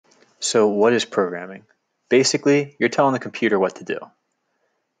So what is programming? Basically, you're telling the computer what to do.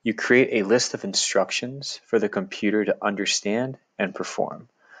 You create a list of instructions for the computer to understand and perform.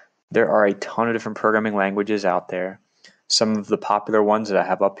 There are a ton of different programming languages out there. Some of the popular ones that I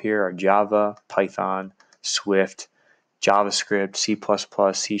have up here are Java, Python, Swift, JavaScript, C++,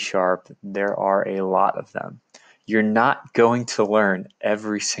 C Sharp. There are a lot of them. You're not going to learn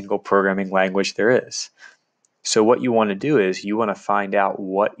every single programming language there is. So what you want to do is you want to find out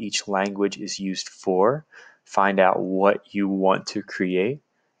what each language is used for, find out what you want to create,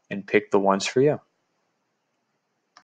 and pick the ones for you.